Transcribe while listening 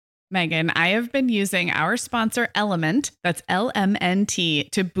Megan, I have been using our sponsor Element, that's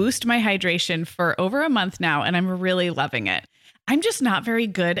LMNT, to boost my hydration for over a month now, and I'm really loving it. I'm just not very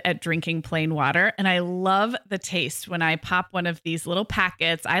good at drinking plain water, and I love the taste when I pop one of these little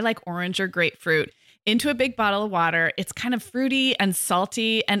packets. I like orange or grapefruit into a big bottle of water. It's kind of fruity and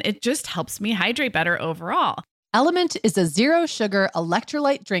salty, and it just helps me hydrate better overall. Element is a zero-sugar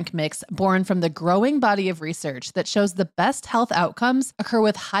electrolyte drink mix born from the growing body of research that shows the best health outcomes occur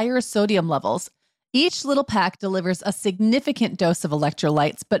with higher sodium levels. Each little pack delivers a significant dose of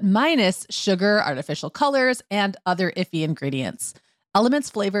electrolytes, but minus sugar, artificial colors, and other iffy ingredients. Element's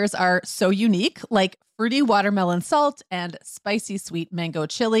flavors are so unique, like fruity watermelon salt and spicy sweet mango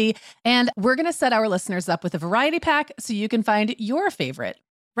chili. And we're going to set our listeners up with a variety pack so you can find your favorite.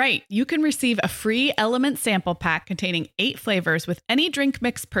 Right. You can receive a free Element sample pack containing 8 flavors with any drink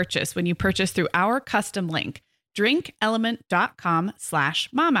mix purchase when you purchase through our custom link,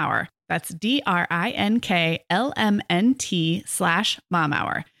 drinkelement.com/momhour. That's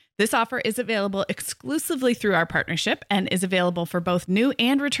DRINKLMNT/momhour. This is available exclusively through our partnership and is available for both new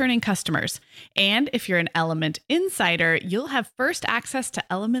and returning customers. And if you're an Element insider, you'll have first access to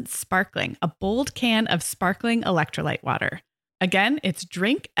Element Sparkling, a bold can of sparkling electrolyte water. Again, it's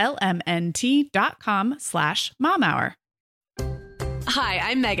drinklmnt.com/momhour. Hi,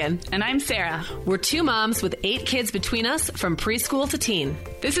 I'm Megan. And I'm Sarah. We're 2 moms with 8 kids between us from preschool to teen.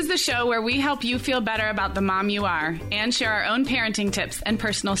 This is the show where we help you feel better about the mom you are and share our own parenting tips and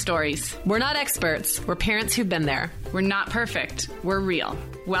personal stories. We're not experts. We're parents who've been there. We're not perfect. We're real.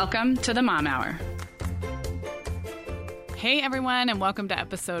 Welcome to the Mom Hour. Hey everyone, and welcome to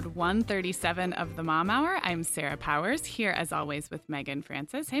episode 137 of the Mom Hour. I'm Sarah Powers, here as always with Megan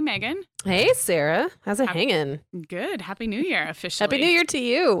Francis. Hey Megan. Hey Sarah, how's it hanging? Good. Happy New Year, officially. Happy New Year to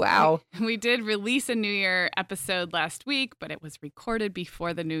you. Wow. We did release a New Year episode last week, but it was recorded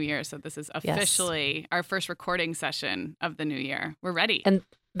before the New Year, so this is officially our first recording session of the New Year. We're ready. And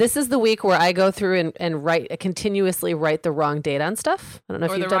this is the week where I go through and continuously write the wrong date on stuff. I don't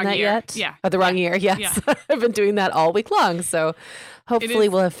know if you've done that yet. Yeah. Or the wrong year. Yes. Yeah. I've been doing that all week long. So hopefully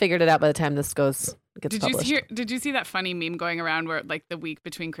we'll have figured it out by the time this gets published. Did you see that funny meme going around where like the week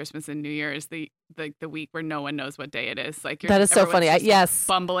between Christmas and New Year is the week where no one knows what day it is? Like that is so funny. Yes.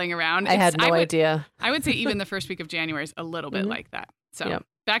 Bumbling around. I had no idea. I would say even the first week of January is a little bit like that. So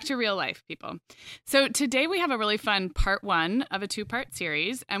back to real life, people. So today we have a really fun part 1 of a 2-part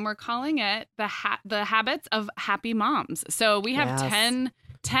series, and we're calling it the habits of happy moms. So we have 10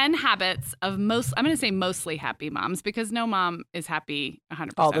 habits of I'm going to say mostly happy moms, because no mom is happy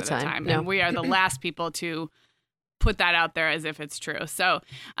 100% all the of the time. No. And we are the last people to put that out there as if it's true. So,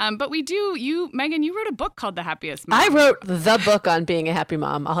 but we do, Megan, you wrote a book called The Happiest Mom. I wrote the book on being a happy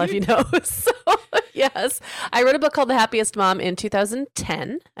mom. I'll have you know. So, yes, I wrote a book called The Happiest Mom in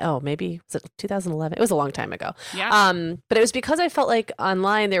 2010. Oh, maybe was it 2011? It was a long time ago. Yeah. But it was because I felt like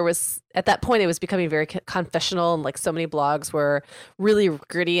online at that point, it was becoming very confessional, and like so many blogs were really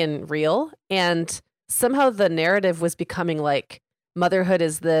gritty and real. And somehow the narrative was becoming like motherhood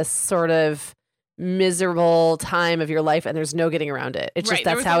is this sort of miserable time of your life and there's no getting around it. It's just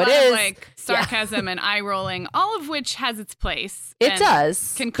that's how it is. Like sarcasm and eye rolling, all of which has its place. It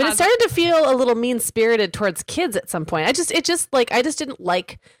does. But it started to feel a little mean spirited towards kids at some point. I just didn't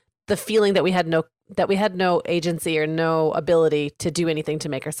like the feeling that we had no agency or no ability to do anything to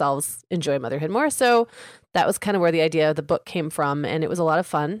make ourselves enjoy motherhood more. So that was kind of where the idea of the book came from, and it was a lot of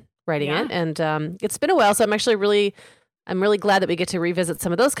fun writing it. And it's been a while, so I'm really glad that we get to revisit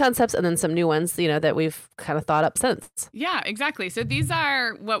some of those concepts and then some new ones, that we've kind of thought up since. Yeah, exactly. So these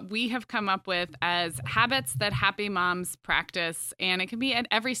are what we have come up with as habits that happy moms practice. And it can be at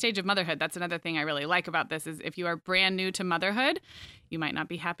every stage of motherhood. That's another thing I really like about this is if you are brand new to motherhood, you might not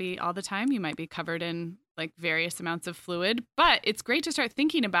be happy all the time. You might be covered in like various amounts of fluid, but it's great to start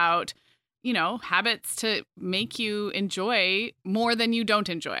thinking about habits to make you enjoy more than you don't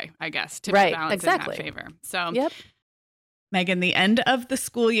enjoy, I guess, to balance in that favor. So, yep. Megan, the end of the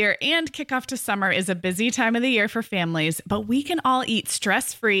school year and kickoff to summer is a busy time of the year for families, but we can all eat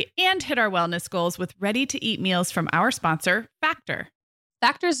stress-free and hit our wellness goals with ready-to-eat meals from our sponsor, Factor.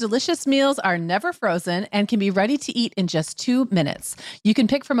 Factor's delicious meals are never frozen and can be ready to eat in just 2 minutes. You can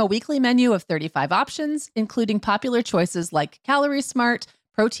pick from a weekly menu of 35 options, including popular choices like Calorie Smart,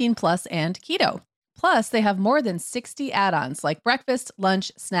 Protein Plus, and Keto. Plus, they have more than 60 add-ons like breakfast,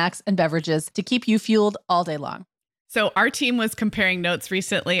 lunch, snacks, and beverages to keep you fueled all day long. So our team was comparing notes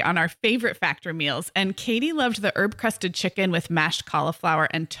recently on our favorite Factor meals, and Katie loved the herb-crusted chicken with mashed cauliflower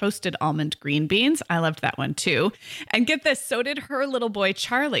and toasted almond green beans. I loved that one too. And get this, so did her little boy,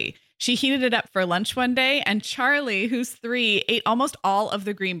 Charlie. She heated it up for lunch one day, and Charlie, who's 3, ate almost all of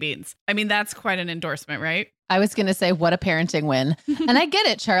the green beans. I mean, that's quite an endorsement, right? I was going to say, what a parenting win. And I get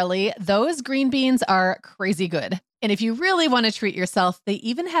it, Charlie. Those green beans are crazy good. And if you really want to treat yourself, they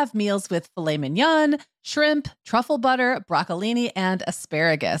even have meals with filet mignon, shrimp, truffle butter, broccolini, and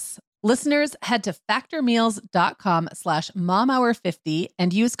asparagus. Listeners, head to factormeals.com/momhour50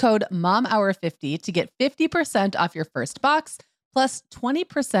 and use code momhour50 to get 50% off your first box plus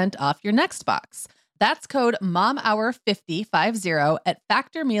 20% off your next box. That's code momhour50 at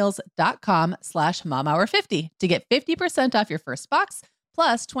factormeals.com/momhour50 to get 50% off your first box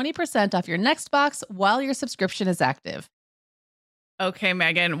plus 20% off your next box while your subscription is active. Okay,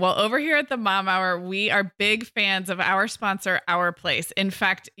 Megan. Well, over here at the Mom Hour, we are big fans of our sponsor, Our Place. In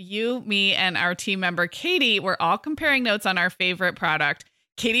fact, you, me, and our team member, Katie, were all comparing notes on our favorite product.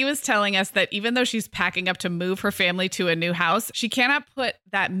 Katie was telling us that even though she's packing up to move her family to a new house, she cannot put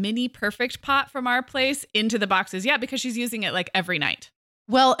that mini perfect pot from Our Place into the boxes yet because she's using it like every night.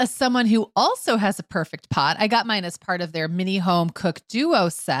 Well, as someone who also has a perfect pot, I got mine as part of their mini home cook duo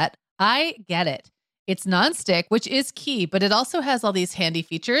set. I get it. It's nonstick, which is key, but it also has all these handy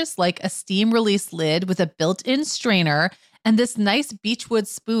features like a steam release lid with a built-in strainer and this nice beechwood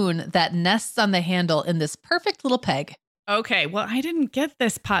spoon that nests on the handle in this perfect little peg. Okay, well, I didn't get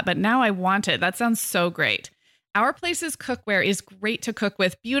this pot, but now I want it. That sounds so great. Our Place's cookware is great to cook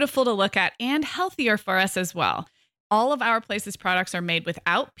with, beautiful to look at, and healthier for us as well. All of Our Place's products are made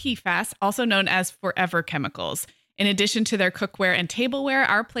without PFAS, also known as forever chemicals. In addition to their cookware and tableware,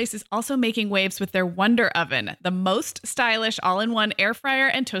 Our Place is also making waves with their Wonder Oven, the most stylish all-in-one air fryer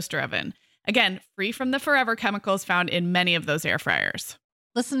and toaster oven. Again, free from the forever chemicals found in many of those air fryers.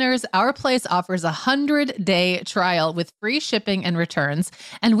 Listeners, Our Place offers a 100-day trial with free shipping and returns,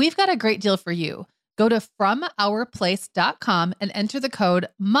 and we've got a great deal for you. Go to FromOurPlace.com and enter the code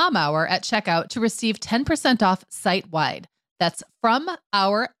MOMHOUR at checkout to receive 10% off site-wide. That's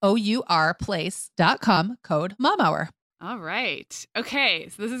FromOurPlace.com, code MOMHOUR. All right. Okay.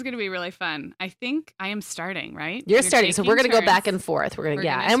 So this is going to be really fun. I think I am starting, right? You're starting. So we're going to go back and forth. We're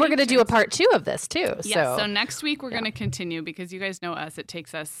going to do a part 2 of this too. Yeah. So next week we're going to continue because you guys know us. We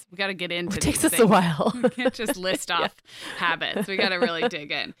got to get into it. Takes us a while. We can't just list off habits. We got to really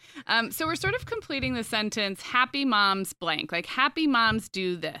dig in. So we're sort of completing the sentence, happy moms blank, like happy moms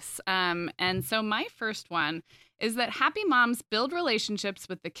do this. And so my first one is that happy moms build relationships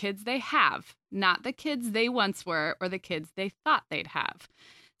with the kids they have, not the kids they once were or the kids they thought they'd have.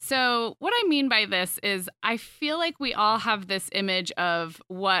 So what I mean by this is I feel like we all have this image of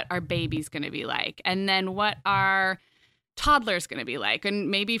what our baby's going to be like, and then what our toddler's going to be like, and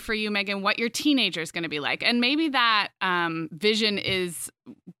maybe for you, Megan, what your teenager's going to be like. And maybe that vision is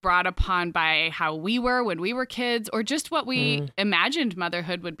brought upon by how we were when we were kids, or just what we imagined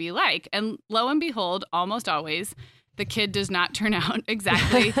motherhood would be like. And lo and behold, almost always, the kid does not turn out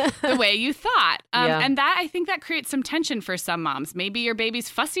exactly the way you thought. And that, I think that creates some tension for some moms. Maybe your baby's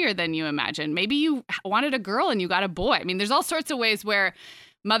fussier than you imagined. Maybe you wanted a girl and you got a boy. I mean, there's all sorts of ways where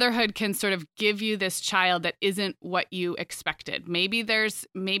motherhood can sort of give you this child that isn't what you expected. Maybe there's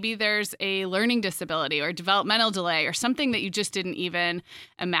a learning disability or developmental delay or something that you just didn't even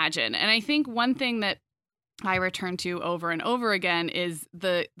imagine. And I think one thing that I return to over and over again is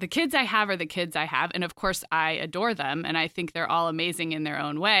the kids I have are the kids I have. And of course, I adore them and I think they're all amazing in their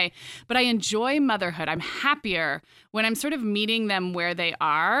own way. But I enjoy motherhood. I'm happier when I'm sort of meeting them where they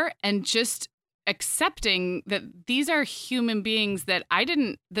are and just accepting that these are human beings that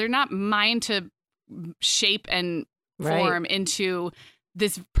they're not mine to shape and form into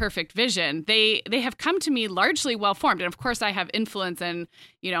this perfect vision. They have come to me largely well-formed. And of course I have influence, and,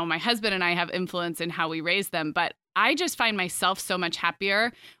 my husband and I have influence in how we raise them. But I just find myself so much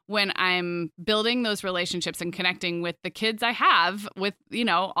happier when I'm building those relationships and connecting with the kids I have with,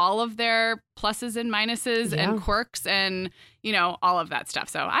 all of their pluses and minuses and quirks and, all of that stuff.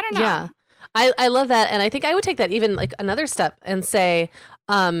 So I don't know. Yeah. I love that. And I think I would take that even like another step and say,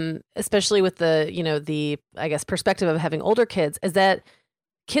 especially with the I guess, perspective of having older kids, is that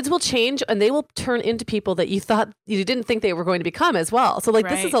kids will change and they will turn into people that you thought you didn't think they were going to become as well. So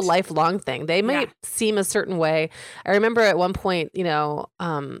this is a lifelong thing. They might seem a certain way. I remember at one point,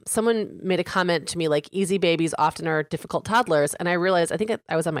 someone made a comment to me like, easy babies often are difficult toddlers. And I realized, I think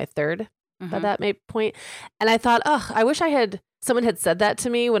I was on my third by that point. And I thought, I wish someone had said that to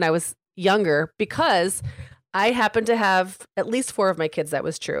me when I was younger, because I happened to have at least 4 of my kids that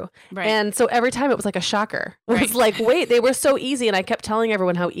was true. Right. And so every time it was like a shocker. It was like, wait, they were so easy. And I kept telling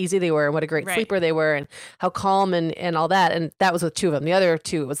everyone how easy they were and what a great sleeper they were and how calm and all that. And that was with 2 of them. The other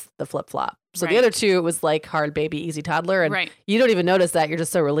 2 was the flip-flop. So the other 2 was like hard baby, easy toddler. And you don't even notice that. You're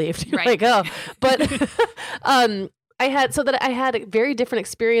just so relieved. You're like, oh. But I had very different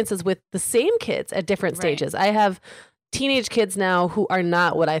experiences with the same kids at different stages. I have teenage kids now who are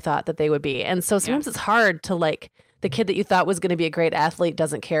not what I thought that they would be. And so sometimes it's hard to like the kid that you thought was going to be a great athlete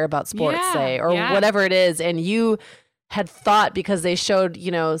doesn't care about sports, say, or whatever it is. And you had thought because they showed,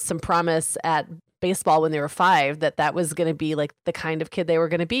 some promise at baseball when they were 5 that was going to be like the kind of kid they were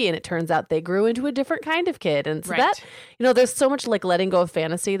going to be. And it turns out they grew into a different kind of kid. And so that, there's so much like letting go of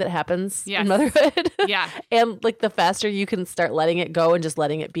fantasy that happens in motherhood. And like the faster you can start letting it go and just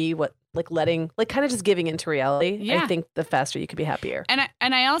letting it be what, kind of just giving into reality, I think the faster you could be happier. And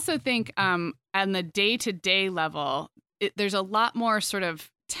I also think on the day-to-day level, there's a lot more sort of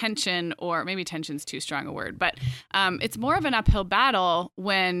tension, or maybe tension's too strong a word, but it's more of an uphill battle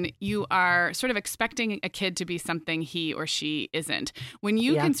when you are sort of expecting a kid to be something he or she isn't. When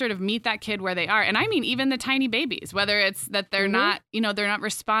you can sort of meet that kid where they are, and I mean even the tiny babies, whether it's that they're not, they're not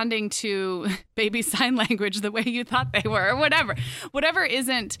responding to baby sign language the way you thought they were, or whatever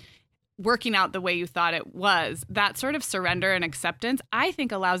isn't working out the way you thought it was, that sort of surrender and acceptance, I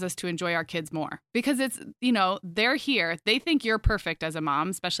think allows us to enjoy our kids more because it's, they're here. They think you're perfect as a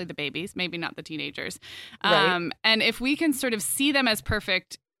mom, especially the babies, maybe not the teenagers. And if we can sort of see them as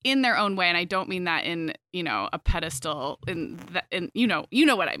perfect in their own way, and I don't mean that in, a pedestal, in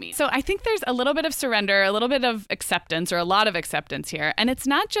what I mean. So I think there's a little bit of surrender, a little bit of acceptance, or a lot of acceptance here. And it's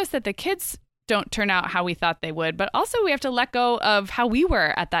not just that the kids don't turn out how we thought they would, but also we have to let go of how we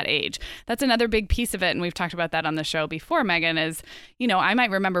were at that age. That's another big piece of it. And we've talked about that on the show before, Megan, is, I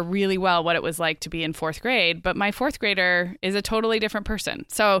might remember really well what it was like to be in 4th grade, but my 4th grader is a totally different person.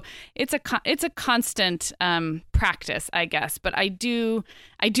 So it's a constant practice, I guess. But I do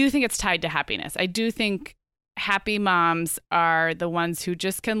think it's tied to happiness. I do think happy moms are the ones who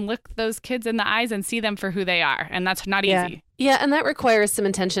just can look those kids in the eyes and see them for who they are. And that's not easy. Yeah. And that requires some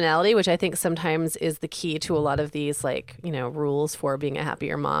intentionality, which I think sometimes is the key to a lot of these rules for being a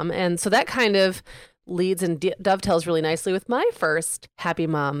happier mom. And so that kind of leads and dovetails really nicely with my first happy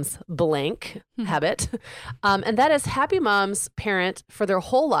moms blank habit. And that is happy moms parent for their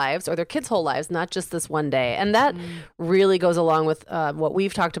whole lives or their kids' whole lives, not just this one day. And that really goes along with what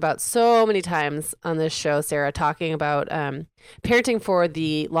we've talked about so many times on this show, Sarah, talking about parenting for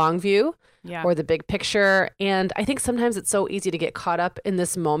the long view or the big picture. And I think sometimes it's so easy to get caught up in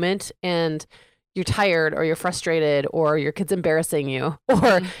this moment and you're tired or you're frustrated or your kid's embarrassing you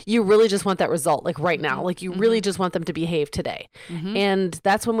or you really just want that result like right now. Like you really just want them to behave today. And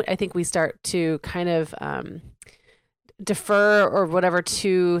that's when I think we start to kind of defer or whatever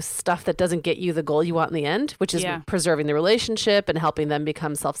to stuff that doesn't get you the goal you want in the end, which is preserving the relationship and helping them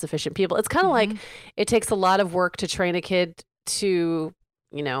become self-sufficient people. It's kind of like it takes a lot of work to train a kid to,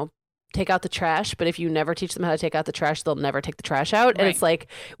 take out the trash, but if you never teach them how to take out the trash, they'll never take the trash out. And it's like,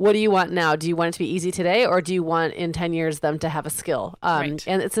 what do you want now? Do you want it to be easy today, or do you want in 10 years them to have a skill? And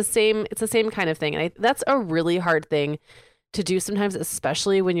it's the same kind of thing. And that's a really hard thing to do sometimes,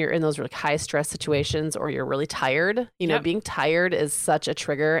 especially when you're in those really high stress situations or you're really tired. Being tired is such a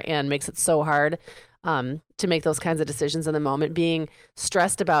trigger and makes it so hard to make those kinds of decisions in the moment. Being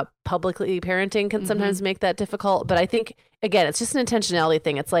stressed about publicly parenting can sometimes make that difficult. But I think, again, it's just an intentionality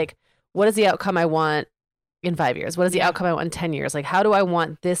thing. It's like, what is the outcome I want in 5 years? What is the outcome I want in 10 years? Like, how do I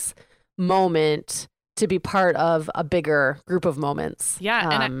want this moment to be part of a bigger group of moments?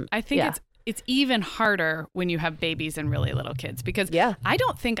 And I think it's even harder when you have babies and really little kids because I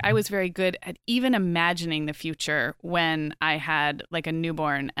don't think I was very good at even imagining the future when I had like a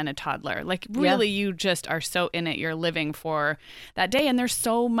newborn and a toddler. Like really, you just are so in it. You're living for that day. And there's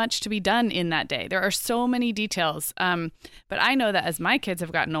so much to be done in that day. There are so many details. But I know that as my kids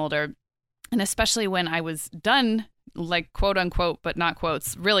have gotten older, and especially when I was done, like quote unquote, but not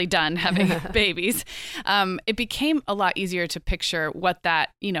quotes, really done having babies, it became a lot easier to picture what that,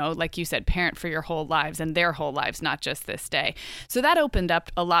 like you said, parent for your whole lives and their whole lives, not just this day. So that opened up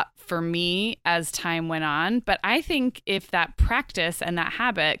a lot for me as time went on. But I think if that practice and that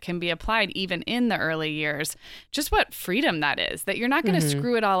habit can be applied even in the early years, just what freedom that is, that you're not going to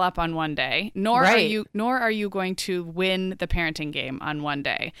screw it all up on one day, nor are you going to win the parenting game on one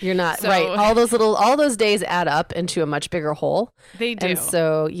day. You're not all those days add up into a much bigger whole. They do. And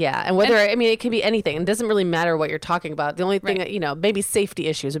so, and whether, it can be anything. It doesn't really matter what you're talking about. The only thing that, maybe safety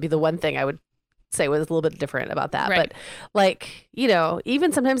issues would be the one thing I would say was a little bit different about that. Right. But like, you know,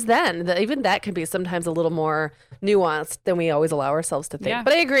 even sometimes even that can be sometimes a little more nuanced than we always allow ourselves to think. Yeah.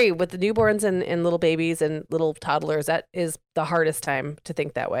 But I agree with the newborns and little babies and little toddlers, that is the hardest time to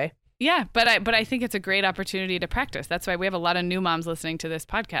think that way. Yeah, but I think it's a great opportunity to practice. That's why we have a lot of new moms listening to this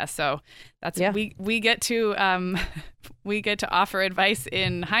podcast. So that's we get to offer advice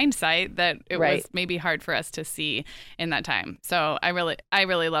in hindsight that it was maybe hard for us to see in that time. So I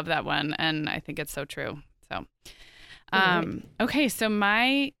really love that one, and I think it's so true. So okay, so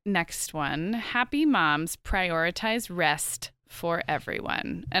my next one, happy moms prioritize rest for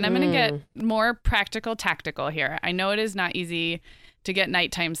everyone. And I'm going to get more practical, tactical here. I know it is not easy to get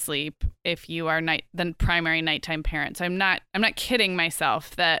nighttime sleep if you are the primary nighttime parent. So I'm not kidding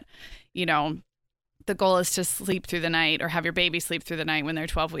myself that, you know, the goal is to sleep through the night or have your baby sleep through the night when they're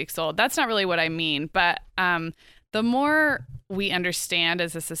 12 weeks old. That's not really what I mean. But the more we understand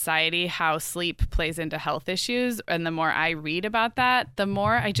as a society how sleep plays into health issues, and the more I read about that, the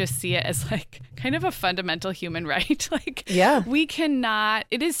more I just see it as like kind of a fundamental human right. Like, we cannot,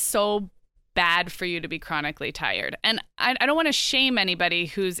 it is so bad for you to be chronically tired. And I don't want to shame anybody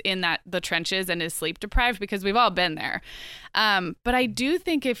who's in the trenches and is sleep deprived, because we've all been there. But I do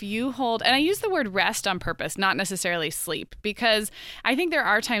think if you hold, and I use the word rest on purpose, not necessarily sleep, because I think there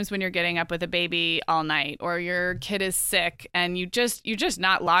are times when you're getting up with a baby all night, or your kid is sick and you're just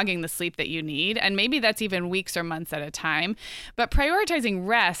not logging the sleep that you need. And maybe that's even weeks or months at a time. But prioritizing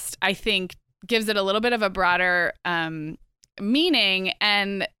rest, I think, gives it a little bit of a broader meaning.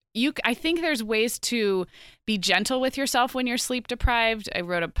 And I think there's ways to be gentle with yourself when you're sleep deprived. I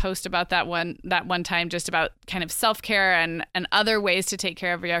wrote a post about that one time, just about kind of self-care and other ways to take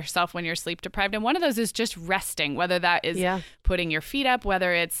care of yourself when you're sleep deprived. And one of those is just resting, whether that is putting your feet up,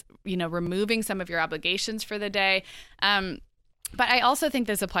 whether it's, you know, removing some of your obligations for the day. But I also think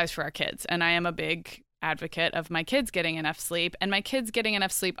this applies for our kids. And I am a big advocate of my kids getting enough sleep, and my kids getting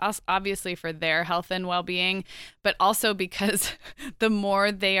enough sleep obviously for their health and well-being, but also because the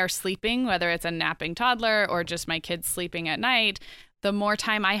more they are sleeping, whether it's a napping toddler or just my kids sleeping at night, the more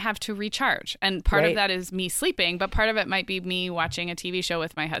time I have to recharge. And part of that is me sleeping, but part of it might be me watching a TV show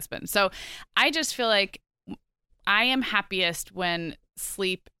with my husband. So I just feel like I am happiest when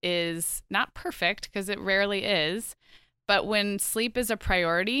sleep is not perfect, because it rarely is, but when sleep is a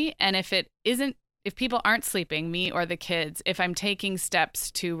priority. And if people aren't sleeping, me or the kids, if I'm taking steps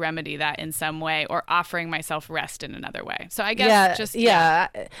to remedy that in some way or offering myself rest in another way. So I guess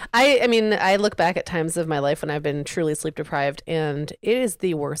I mean, I look back at times of my life when I've been truly sleep deprived, and it is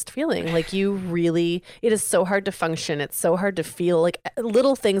the worst feeling. Like, it is so hard to function. It's so hard to feel. Like,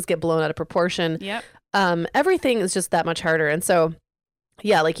 little things get blown out of proportion. Yep. Everything is just that much harder. And so,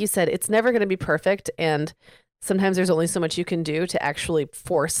 yeah, like you said, it's never going to be perfect. And sometimes there's only so much you can do to actually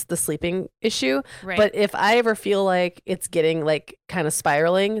force the sleeping issue. Right. But if I ever feel like it's getting like kind of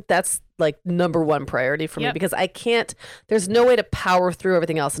spiraling, that's like number one priority for me, because there's no way to power through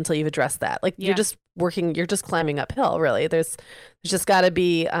everything else until you've addressed that. Like, you're just climbing uphill, really. There's just got to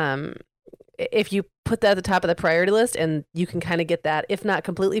be, if you put that at the top of the priority list and you can kind of get that, if not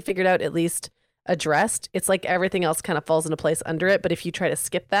completely figured out, at least addressed, it's like everything else kind of falls into place under it. But if you try to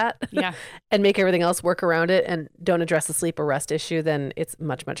skip that and make everything else work around it and don't address the sleep or rest issue, then it's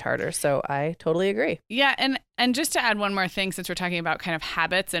much, much harder. So I totally agree. Yeah. And just to add one more thing, since we're talking about kind of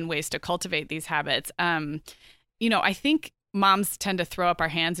habits and ways to cultivate these habits, you know, I think moms tend to throw up our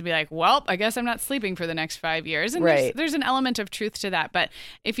hands and be like, well, I guess I'm not sleeping for the next 5 years. And there's an element of truth to that. But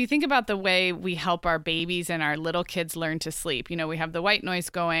if you think about the way we help our babies and our little kids learn to sleep, you know, we have the white noise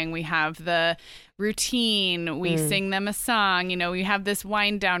going, we have the routine, we sing them a song, you know, we have this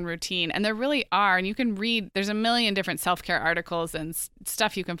wind down routine. And there really are, and you can read, there's a million different self-care articles and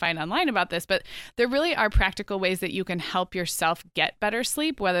stuff you can find online about this, but there really are practical ways that you can help yourself get better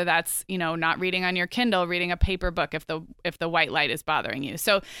sleep, whether that's, you know, not reading on your Kindle, reading a paper book if the white light is bothering you.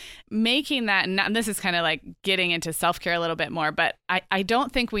 So making that, and this is kind of like getting into self-care a little bit more, but I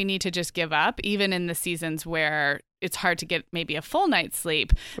don't think we need to just give up, even in the seasons where it's hard to get maybe a full night's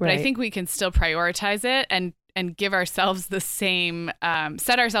sleep, but I think we can still prioritize it and give ourselves the same,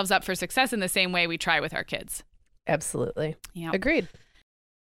 set ourselves up for success in the same way we try with our kids. Absolutely. Yeah. Agreed.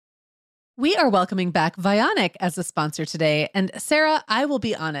 We are welcoming back Vionic as a sponsor today. And Sarah, I will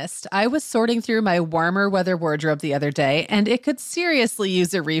be honest, I was sorting through my warmer weather wardrobe the other day, and it could seriously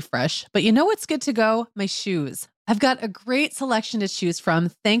use a refresh. But you know what's good to go? My shoes. I've got a great selection to choose from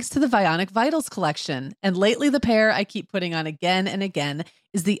thanks to the Vionic Vitals collection. And lately, the pair I keep putting on again and again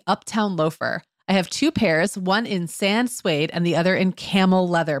is the Uptown Loafer. I have two pairs, one in sand suede and the other in camel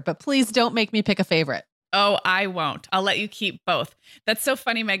leather, but please don't make me pick a favorite. Oh, I won't. I'll let you keep both. That's so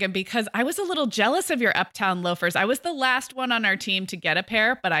funny, Megan, because I was a little jealous of your Uptown loafers. I was the last one on our team to get a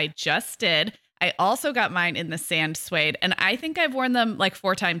pair, but I just did. I also got mine in the sand suede, and I think I've worn them like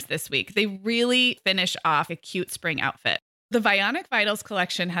 4 times this week. They really finish off a cute spring outfit. The Vionic Vitals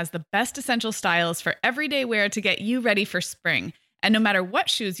collection has the best essential styles for everyday wear to get you ready for spring. And no matter what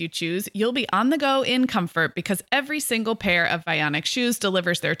shoes you choose, you'll be on the go in comfort because every single pair of Vionic shoes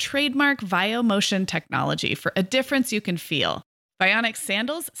delivers their trademark VioMotion technology for a difference you can feel. Vionic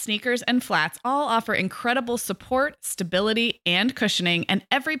sandals, sneakers, and flats all offer incredible support, stability, and cushioning, and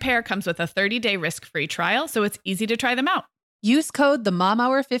every pair comes with a 30-day risk-free trial, so it's easy to try them out. Use code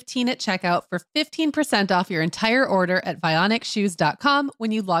TheMomHour15 at checkout for 15% off your entire order at VionicShoes.com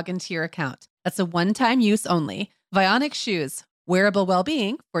when you log into your account. That's a one-time use only. Vionic Shoes. Wearable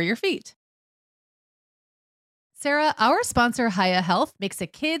well-being for your feet. Sarah, our sponsor, Hiya Health, makes a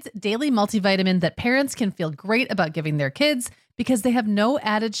kids' daily multivitamin that parents can feel great about giving their kids because they have no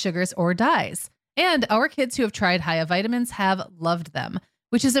added sugars or dyes. And our kids who have tried Hiya vitamins have loved them,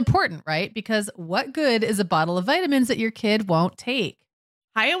 which is important, right? Because what good is a bottle of vitamins that your kid won't take?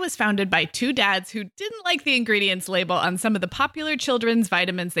 Hiya was founded by 2 dads who didn't like the ingredients label on some of the popular children's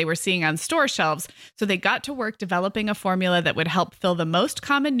vitamins they were seeing on store shelves, so they got to work developing a formula that would help fill the most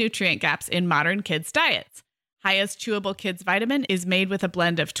common nutrient gaps in modern kids' diets. Hiya's Chewable Kids Vitamin is made with a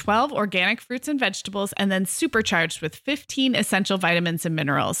blend of 12 organic fruits and vegetables and then supercharged with 15 essential vitamins and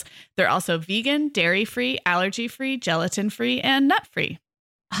minerals. They're also vegan, dairy-free, allergy-free, gelatin-free, and nut-free.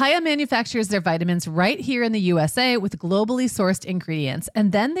 Hiya manufactures their vitamins right here in the USA with globally sourced ingredients,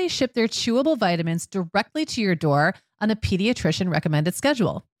 and then they ship their chewable vitamins directly to your door on a pediatrician recommended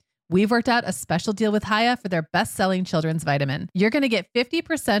schedule. We've worked out a special deal with Hiya for their best-selling children's vitamin. You're going to get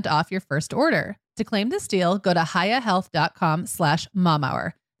 50% off your first order. To claim this deal, go to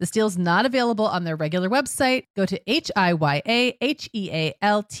hiyahealth.com/momhour. This deal's not available on their regular website. Go to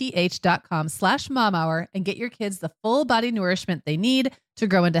hiyahealth.com/momhour and get your kids the full body nourishment they need to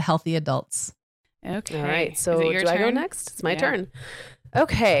grow into healthy adults. Okay. All right. So do turn? I go next? It's my turn.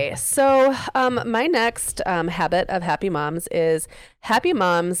 Okay. So my next habit of happy moms is happy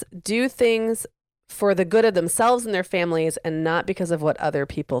moms do things for the good of themselves and their families and not because of what other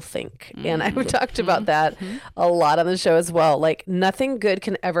people think. And I've talked about that a lot on the show as well. Like nothing good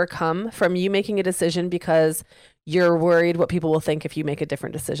can ever come from you making a decision because you're worried what people will think if you make a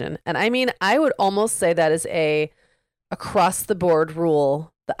different decision. And I mean, I would almost say that is a across the board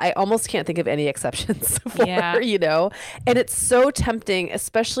rule that I almost can't think of any exceptions for, you know? And it's so tempting,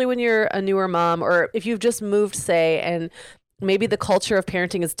 especially when you're a newer mom or if you've just moved, say, and maybe the culture of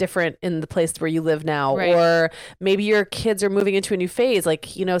parenting is different in the place where you live now, or maybe your kids are moving into a new phase.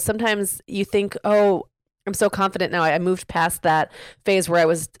 Like, you know, sometimes you think, oh, I'm so confident now. I moved past that phase where I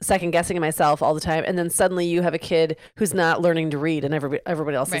was second guessing myself all the time. And then suddenly you have a kid who's not learning to read and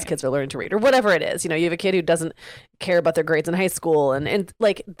everybody else's kids are learning to read or whatever it is. You know, you have a kid who doesn't care about their grades in high school and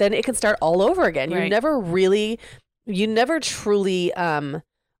like, then it can start all over again. You never truly,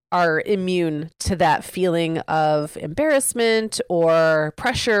 are immune to that feeling of embarrassment or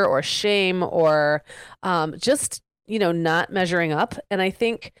pressure or shame or just, you know, not measuring up. And I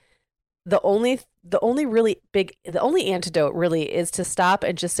think the only antidote really is to stop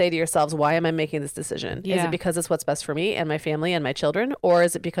and just say to yourselves, why am I making this decision? Is it because it's what's best for me and my family and my children? Or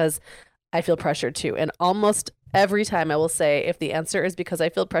is it because I feel pressured to? And almost every time I will say, if the answer is because I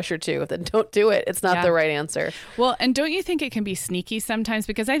feel pressured to, then don't do it. It's not the right answer. Well, and don't you think it can be sneaky sometimes?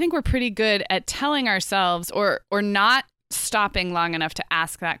 Because I think we're pretty good at telling ourselves or not stopping long enough to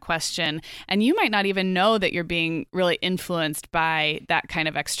ask that question. And you might not even know that you're being really influenced by that kind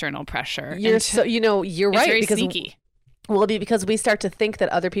of external pressure. You're right. Very because sneaky. Well, because we start to think that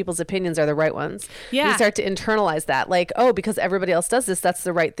other people's opinions are the right ones. Yeah. We start to internalize that. Like, oh, because everybody else does this, that's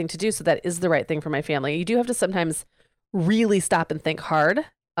the right thing to do. So that is the right thing for my family. You do have to sometimes really stop and think hard.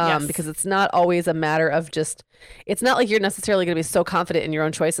 Because it's not always a matter of just, it's not like you're necessarily going to be so confident in your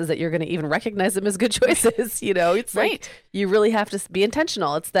own choices that you're going to even recognize them as good choices. You know, it's like you really have to be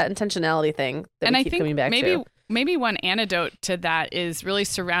intentional. It's that intentionality thing that we keep coming back to. Maybe one antidote to that is really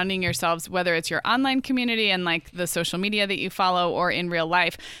surrounding yourselves, whether it's your online community and like the social media that you follow or in real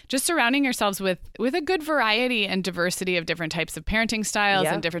life, just surrounding yourselves with a good variety and diversity of different types of parenting styles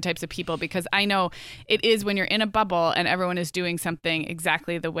and different types of people. Because I know it is when you're in a bubble and everyone is doing something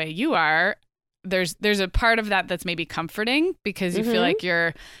exactly the way you are, there's a part of that that's maybe comforting because you feel like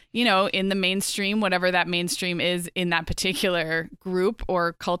you're, you know, in the mainstream, whatever that mainstream is in that particular group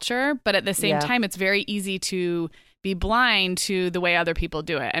or culture. But at the same time, it's very easy to be blind to the way other people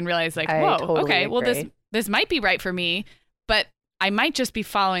do it and realize like, whoa, totally okay, agree. well, this might be right for me, but I might just be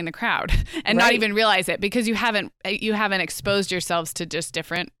following the crowd and not even realize it because you haven't exposed yourselves to just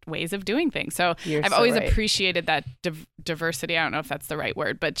different ways of doing things. So I've always appreciated that diversity. I don't know if that's the right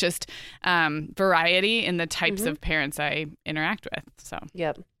word, but just variety in the types of parents I interact with. So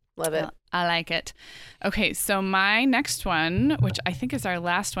yep. Love it. I like it. Okay, so my next one, which I think is our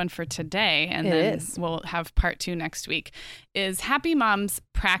last one for today, and then we'll have part 2 next week, is happy moms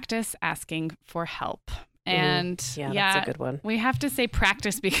practice asking for help. And that's a good one. We have to say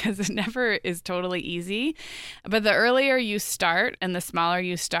practice because it never is totally easy. But the earlier you start and the smaller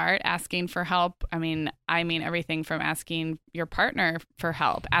you start asking for help, I mean everything from asking your partner for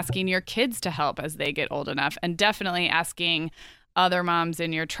help, asking your kids to help as they get old enough, and definitely asking other moms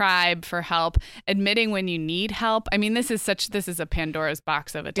in your tribe for help, admitting when you need help. I mean, this is a Pandora's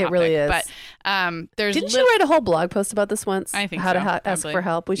box of a topic. It really is. But didn't you write a whole blog post about this once? I think how so, to ask for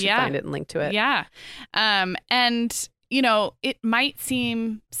help. We should find it and link to it. Yeah. And it might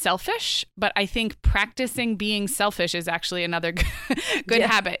seem selfish, but I think practicing being selfish is actually another good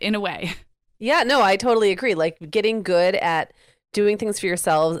habit in a way. Yeah, no, I totally agree. Like getting good at doing things for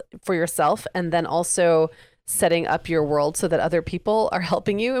yourself, and then also setting up your world so that other people are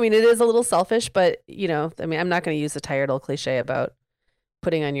helping you. I mean, it is a little selfish, but I'm not going to use the tired old cliche about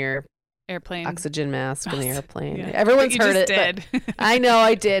putting on your airplane oxygen mask in the airplane. Yeah. Everyone's heard it. Did. I know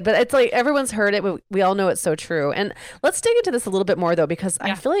I did, but it's like everyone's heard it. But we all know it's so true. And let's dig into this a little bit more though, because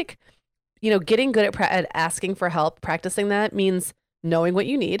I feel like, getting good at asking for help, practicing that means knowing what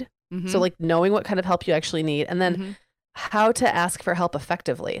you need. Mm-hmm. So like knowing what kind of help you actually need, and then how to ask for help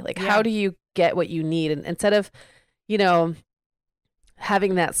effectively. Like how do you get what you need? And instead of,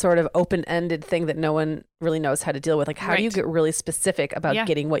 having that sort of open-ended thing that no one really knows how to deal with, like how do you get really specific about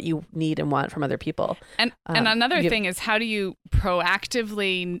getting what you need and want from other people? And another thing is, how do you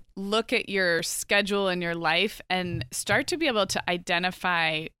proactively look at your schedule and your life and start to be able to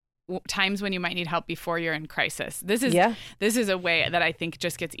identify times when you might need help before you're in crisis? This is a way that I think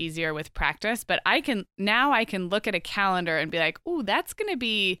just gets easier with practice, but I can look at a calendar and be like, "Ooh, that's going to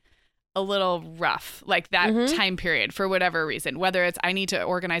be a little rough," like that time period for whatever reason, whether it's I need to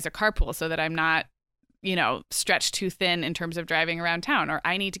organize a carpool so that I'm not, stretched too thin in terms of driving around town, or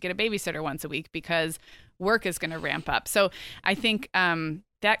I need to get a babysitter once a week because work is going to ramp up. So I think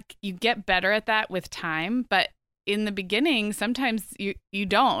that you get better at that with time, but in the beginning, sometimes you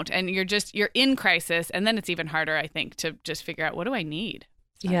don't, and you're in crisis, and then it's even harder, I think, to just figure out, what do I need?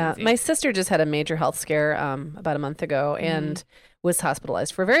 Yeah. My sister just had a major health scare about a month ago and was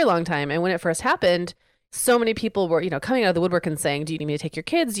hospitalized for a very long time. And when it first happened, so many people were, coming out of the woodwork and saying, "Do you need me to take your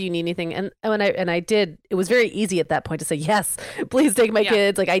kids? Do you need anything?" And when I did, it was very easy at that point to say, "Yes, please take my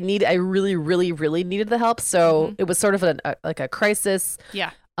kids." Like I really, really, really needed the help. So it was sort of a crisis.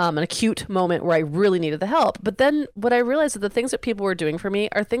 Yeah. An acute moment where I really needed the help. But then what I realized is the things that people were doing for me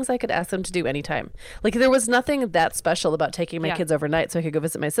are things I could ask them to do anytime. Like there was nothing that special about taking my kids overnight so I could go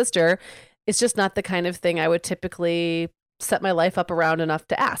visit my sister. It's just not the kind of thing I would typically set my life up around enough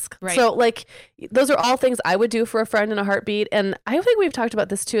to ask. Right. So like those are all things I would do for a friend in a heartbeat. And I think we've talked about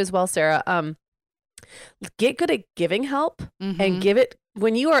this too as well, Sarah. Get good at giving help and give it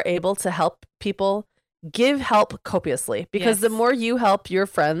when you are able to help people. Give help copiously, because the more you help your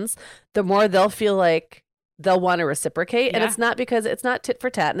friends, the more they'll feel like they'll want to reciprocate. And it's not because it's not tit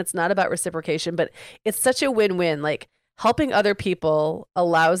for tat and it's not about reciprocation, but it's such a win-win. Like helping other people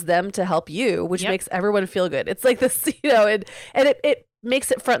allows them to help you, which makes everyone feel good. It's like this, and it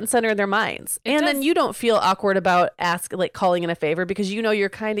makes it front and center in their minds. Then you don't feel awkward about calling in a favor because you're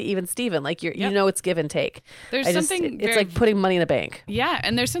kind of even Steven. Like it's give and take. It's like putting money in a bank. Yeah,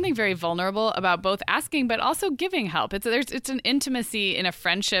 and there's something very vulnerable about both asking but also giving help. It's an intimacy in a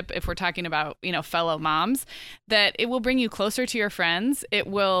friendship, if we're talking about, fellow moms, that it will bring you closer to your friends. It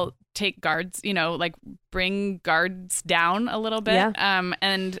will take guards, bring guards down a little bit. Yeah.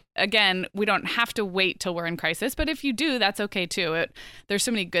 And again, we don't have to wait till we're in crisis, but if you do, that's okay too. There's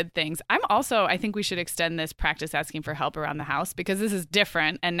so many good things. I think we should extend this practice asking for help around the house, because this is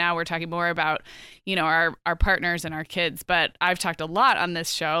different. And now we're talking more about, our partners and our kids. But I've talked a lot on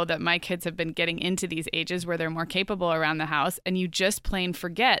this show that my kids have been getting into these ages where they're more capable around the house, and you just plain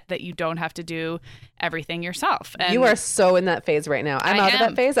forget that you don't have to do everything yourself. And you are so in that phase right now. I'm out of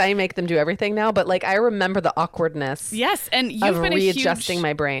that phase. I make them do everything now. But like, I remember remember the awkwardness. Yes, and you've been readjusting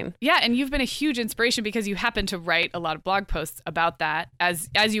my brain. Yeah, and you've been a huge inspiration because you happen to write a lot of blog posts about that as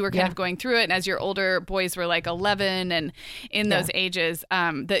you were kind of going through it, and as your older boys were like 11 and in those ages.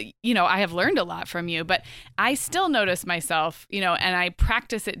 That I have learned a lot from you, but I still notice myself, and I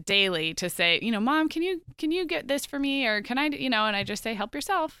practice it daily to say, Mom, can you get this for me, or can I, and I just say, help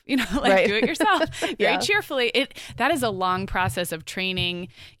yourself, do it yourself very cheerfully. That is a long process of training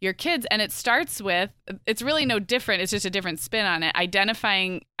your kids, and it starts with, it's really no different. It's just a different spin on it.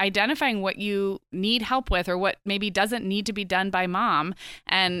 Identifying what you need help with, or what maybe doesn't need to be done by mom,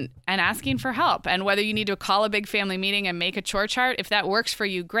 and asking for help. And whether you need to call a big family meeting and make a chore chart, if that works for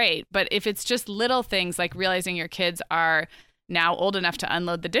you, great. But if it's just little things like realizing your kids are now old enough to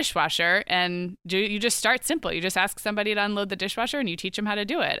unload the dishwasher, and you just start simple. You just ask somebody to unload the dishwasher and you teach them how to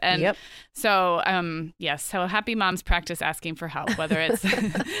do it. And so, so happy moms practice asking for help, whether it's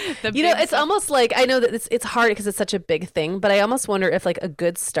it's almost like, I know that it's hard because it's such a big thing, but I almost wonder if like a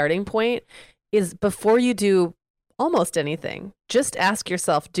good starting point is before you do almost anything, just ask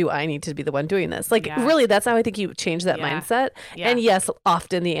yourself, do I need to be the one doing this? Like, really, that's how I think you change that mindset. Yeah. And yes,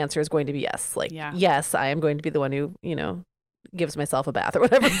 often the answer is going to be yes. Like, yes, I am going to be the one who, gives myself a bath or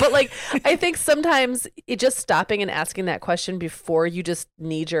whatever. But like, I think sometimes just stopping and asking that question before you just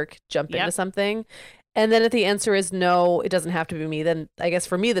knee-jerk jump into something. And then if the answer is no, it doesn't have to be me, then I guess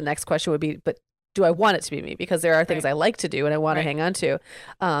for me, the next question would be, but do I want it to be me? Because there are things I like to do and I want to hang on to.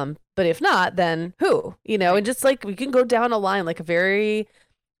 But if not, then who? And just like we can go down a line like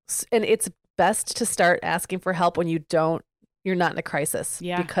and it's best to start asking for help when you're not in a crisis,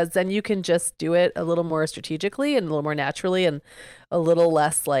 because then you can just do it a little more strategically and a little more naturally and a little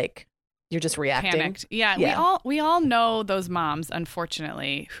less like you're just reacting. Panicked. Yeah. We all know those moms,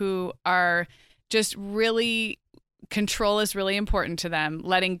 unfortunately, who are just really, control is really important to them.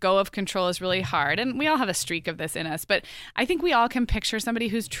 Letting go of control is really hard. And we all have a streak of this in us. But I think we all can picture somebody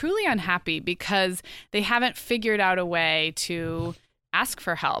who's truly unhappy because they haven't figured out a way to ask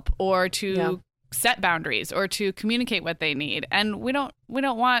for help or to set boundaries or to communicate what they need. And we don't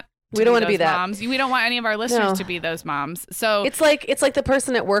want to be that moms. We don't want any of our listeners to be those moms. So it's like the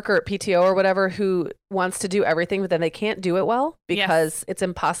person at work or at PTO or whatever who wants to do everything, but then they can't do it well because it's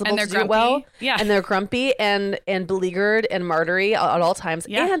impossible to do it well. Yeah. And they're grumpy and beleaguered and martyry at all times.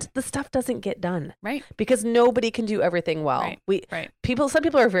 Yeah. And the stuff doesn't get done. Right. Because nobody can do everything well. Right. Some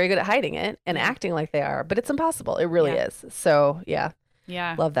people are very good at hiding it and acting like they are, but it's impossible. It really is. So yeah.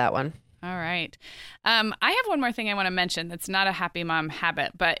 Love that one. All right. I have one more thing I want to mention that's not a happy mom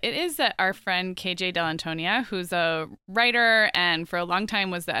habit, but it is that our friend KJ Dell'Antonia, who's a writer and for a long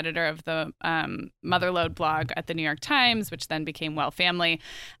time was the editor of the Motherload blog at the New York Times, which then became Well Family.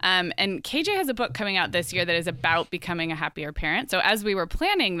 And KJ has a book coming out this year that is about becoming a happier parent. So as we were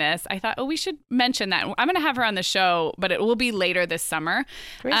planning this, I thought, we should mention that. I'm going to have her on the show, but it will be later this summer.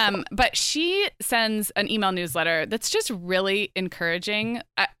 But she sends an email newsletter that's just really encouraging.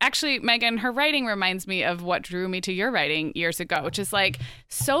 Actually, Megan, her writing reminds me of what drew me to your writing years ago, which is like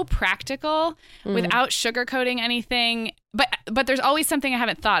so practical without sugarcoating anything. But there's always something I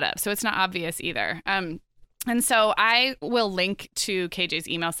haven't thought of, so it's not obvious either. And so I will link to KJ's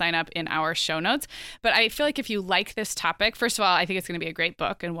email sign up in our show notes. But I feel like if you like this topic, first of all, I think it's going to be a great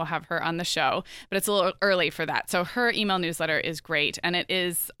book and we'll have her on the show. But it's a little early for that. So her email newsletter is great. And it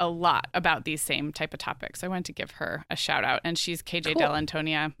is a lot about these same type of topics. So I wanted to give her a shout out. And she's KJ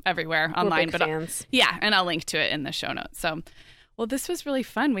Dell'Antonia everywhere online. We're big fans. And I'll link to it in the show notes. So, well, this was really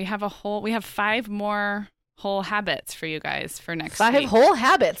fun. We have 5 more whole habits for you guys for next week. 5 whole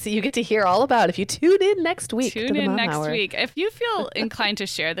habits that you get to hear all about if you tune in next week. Tune in next week. If you feel inclined to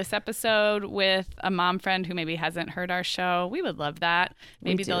share this episode with a mom friend who maybe hasn't heard our show, we would love that.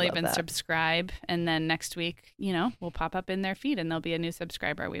 Maybe they'll even subscribe. And then next week, we'll pop up in their feed and there'll be a new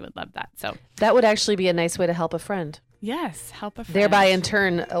subscriber. We would love that. So that would actually be a nice way to help a friend. Yes, help a friend. Thereby, in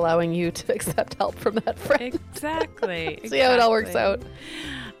turn, allowing you to accept help from that friend. Exactly. See how it all works out.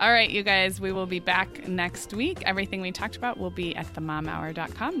 All right, you guys, we will be back next week. Everything we talked about will be at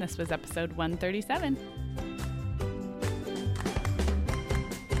themomhour.com. This was episode 137.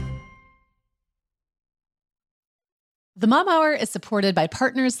 The Mom Hour is supported by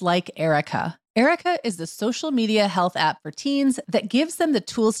partners like Erica. Erica is the social media health app for teens that gives them the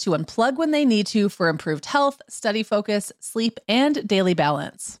tools to unplug when they need to for improved health, study focus, sleep, and daily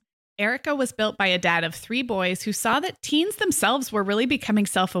balance. Erica was built by a dad of 3 boys who saw that teens themselves were really becoming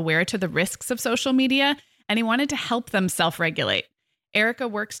self-aware to the risks of social media, and he wanted to help them self-regulate. Erica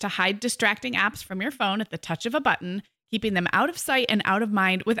works to hide distracting apps from your phone at the touch of a button, keeping them out of sight and out of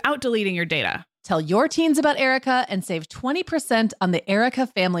mind without deleting your data. Tell your teens about Erica and save 20% on the Erica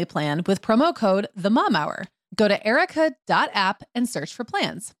family plan with promo code TheMomHour. Go to erica.app and search for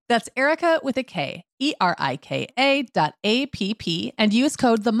plans. That's Erica with a K, ERIKA.app, and use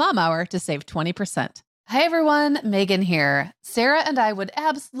code TheMomHour to save 20%. Hi everyone, Megan here. Sarah and I would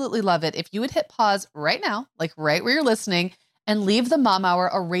absolutely love it if you would hit pause right now, like right where you're listening, and leave the Mom Hour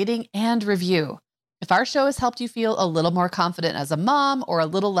a rating and review. If our show has helped you feel a little more confident as a mom or a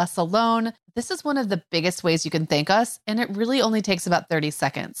little less alone, this is one of the biggest ways you can thank us, and it really only takes about 30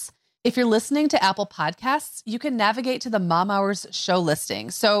 seconds. If you're listening to Apple Podcasts, you can navigate to the Mom Hours show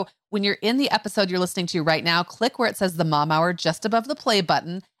listing. So when you're in the episode you're listening to right now, click where it says the Mom Hour just above the play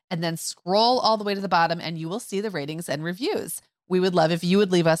button, and then scroll all the way to the bottom and you will see the ratings and reviews. We would love if you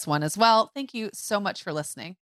would leave us one as well. Thank you so much for listening.